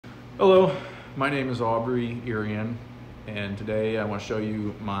Hello, my name is Aubrey Irian, and today I want to show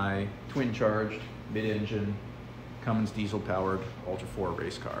you my twin-charged, mid-engine, Cummins diesel-powered Ultra 4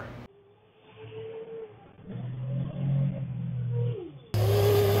 race car.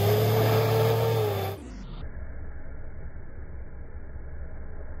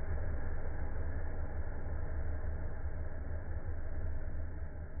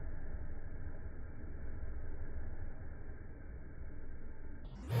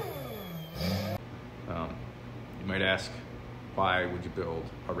 You might ask, why would you build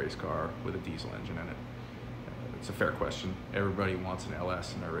a race car with a diesel engine in it? It's a fair question. Everybody wants an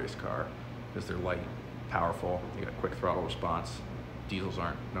LS in their race car because they're light, powerful, they got a quick throttle response. Diesels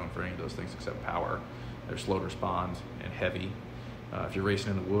aren't known for any of those things except power. They're slow to respond and heavy. If you're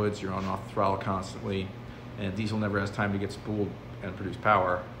racing in the woods, you're on and off the throttle constantly, and diesel never has time to get spooled and produce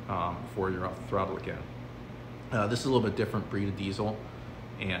power before you're off the throttle again. This is a little bit different breed of diesel,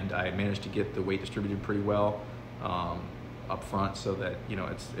 and I managed to get the weight distributed pretty well up front so that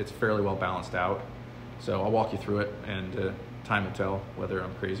it's fairly well balanced out. So I'll walk you through it, and time will tell whether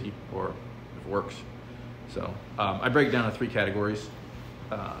I'm crazy or if it works. So I break it down into three categories: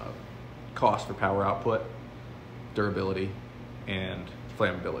 cost for power output, durability, and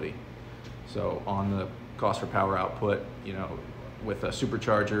flammability. So on the cost for power output, with a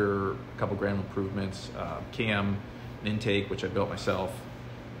supercharger, a couple grand improvements, cam, an intake, which I built myself,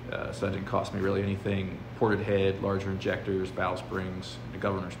 so that didn't cost me really anything, ported head, larger injectors, valve springs, a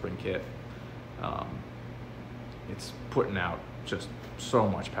governor spring kit. It's putting out just so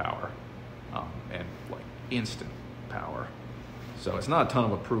much power, and like instant power. So it's not a ton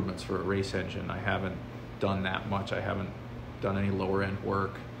of improvements for a race engine. I haven't done that much. I haven't done any lower end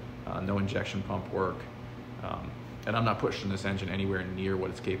work, no injection pump work, and I'm not pushing this engine anywhere near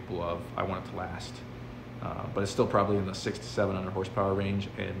what it's capable of. I want it to last. But it's still probably in the 600 to 700 horsepower range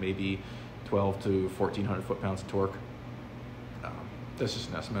and maybe 12 to 1400 foot-pounds of torque. That's just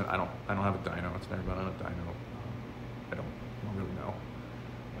an estimate. I don't have a dyno. It's never been on a dyno. I don't really know.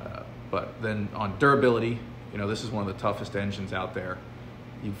 But then on durability, this is one of the toughest engines out there.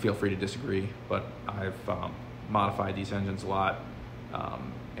 You feel free to disagree, but I've modified these engines a lot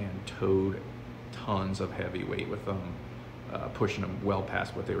and towed tons of heavy weight with them. Pushing them well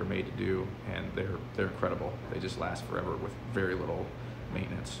past what they were made to do, and they're incredible. They just last forever with very little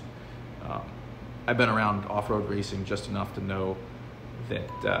maintenance. I've been around off-road racing just enough to know that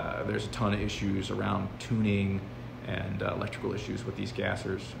there's a ton of issues around tuning and electrical issues with these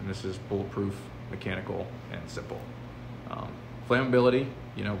gassers, and this is bulletproof, mechanical, and simple. Flammability,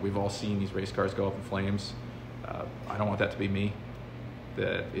 we've all seen these race cars go up in flames. I don't want that to be me.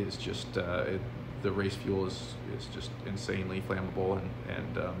 That is just the race fuel is just insanely flammable,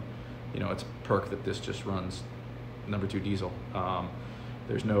 and it's a perk that this just runs number 2 diesel.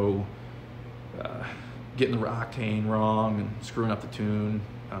 There's no getting the octane wrong and screwing up the tune.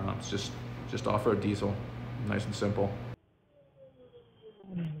 It's just off-road diesel, nice and simple.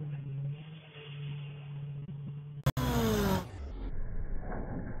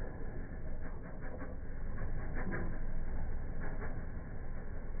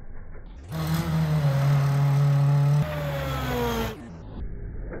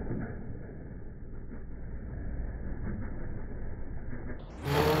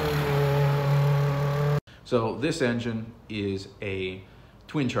 So this engine is a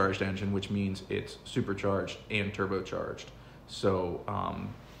twin-charged engine, which means it's supercharged and turbocharged. So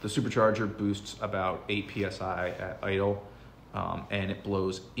the supercharger boosts about 8 psi at idle, and it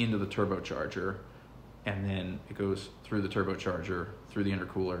blows into the turbocharger, and then it goes through the turbocharger, through the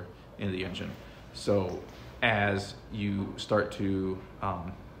intercooler, into the engine. So as you start to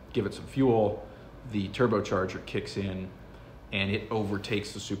give it some fuel, the turbocharger kicks in, and it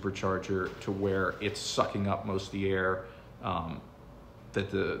overtakes the supercharger to where it's sucking up most of the air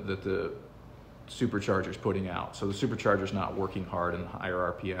that the supercharger's putting out. So the supercharger's not working hard in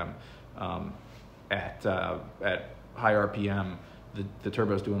higher RPM. At high RPM, the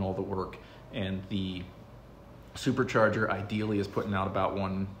turbo's doing all the work, and the supercharger ideally is putting out about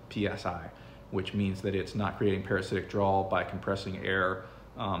 1 psi, which means that it's not creating parasitic draw by compressing air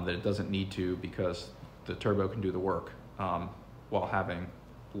that it doesn't need to, because the turbo can do the work while having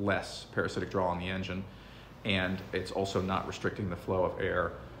less parasitic draw on the engine. And it's also not restricting the flow of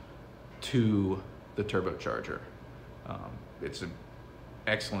air to the turbocharger. It's an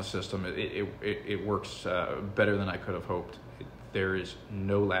excellent system. It works better than I could have hoped. There is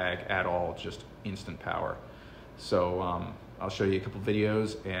no lag at all, just instant power. So I'll show you a couple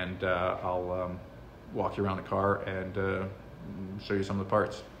videos, and I'll walk you around the car and show you some of the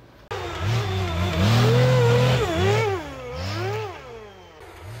parts.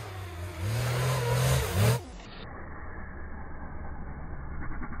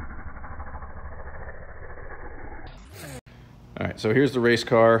 so here's the race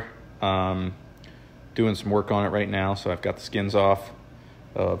car. Doing some work on it right now, so I've got the skins off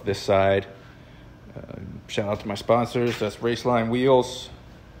of this side. Shout out to my sponsors. That's Raceline Wheels,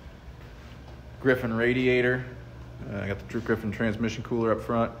 Griffin Radiator. I got the Drew Griffin transmission cooler up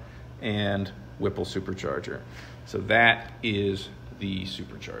front, and Whipple supercharger. So that is the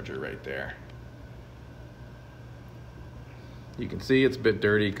supercharger right there. You can see it's a bit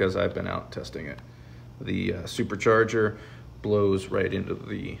dirty because I've been out testing it. The supercharger blows right into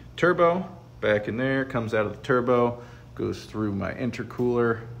the turbo, back in there, comes out of the turbo, goes through my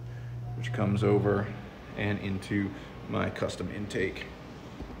intercooler, which comes over and into my custom intake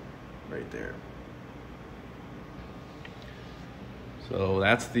right there. So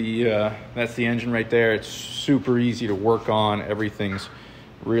that's the engine right there. It's super easy to work on. Everything's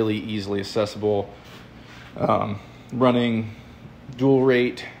really easily accessible. Running dual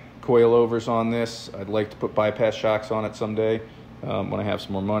rate coilovers on this. I'd like to put bypass shocks on it someday when I have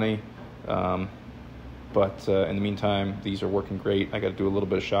some more money. But in the meantime, these are working great. I got to do a little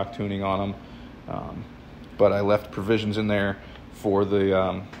bit of shock tuning on them. But I left provisions in there for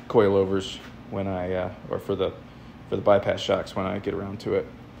the coilovers when I, or for the bypass shocks when I get around to it.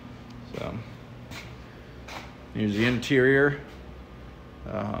 So here's the interior.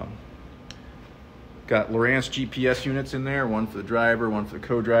 Got Lowrance GPS units in there, one for the driver, one for the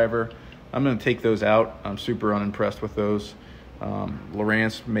co-driver. I'm going to take those out. I'm super unimpressed with those.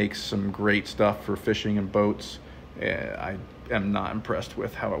 Lowrance makes some great stuff for fishing and boats. I am not impressed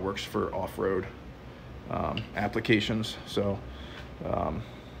with how it works for off-road applications. So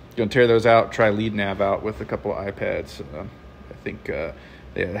gonna tear those out, try lead nav out with a couple of iPads. I think it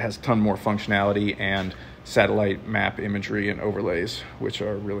has a ton more functionality and satellite map imagery and overlays, which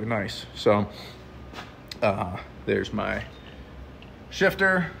are really nice. So there's my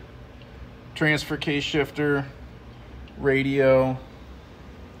shifter, transfer case shifter, radio,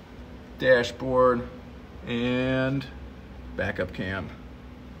 dashboard, and backup cam.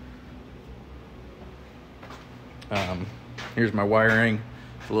 Here's my wiring.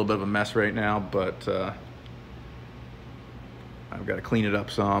 It's a little bit of a mess right now, but I've got to clean it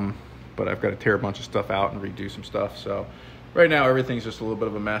up some, but I've got to tear a bunch of stuff out and redo some stuff. So right now everything's just a little bit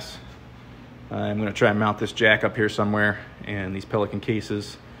of a mess. I'm going to try and mount this jack up here somewhere and these Pelican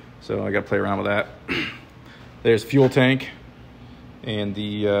cases. So I got to play around with that. There's fuel tank and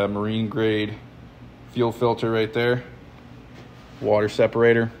the marine grade fuel filter right there, water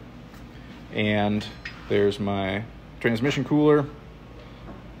separator, and there's my transmission cooler,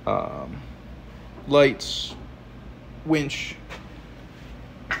 lights, winch,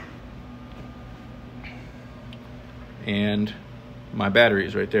 and my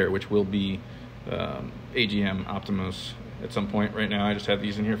batteries right there, which will be AGM Optimus at some point. Right now I just have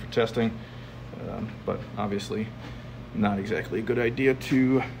these in here for testing, but obviously not exactly a good idea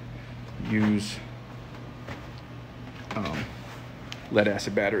to use lead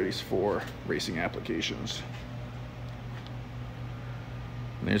acid batteries for racing applications.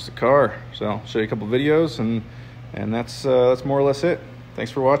 And there's the car. So I'll show you a couple videos, and that's more or less it.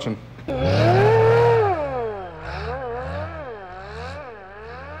 Thanks for watching.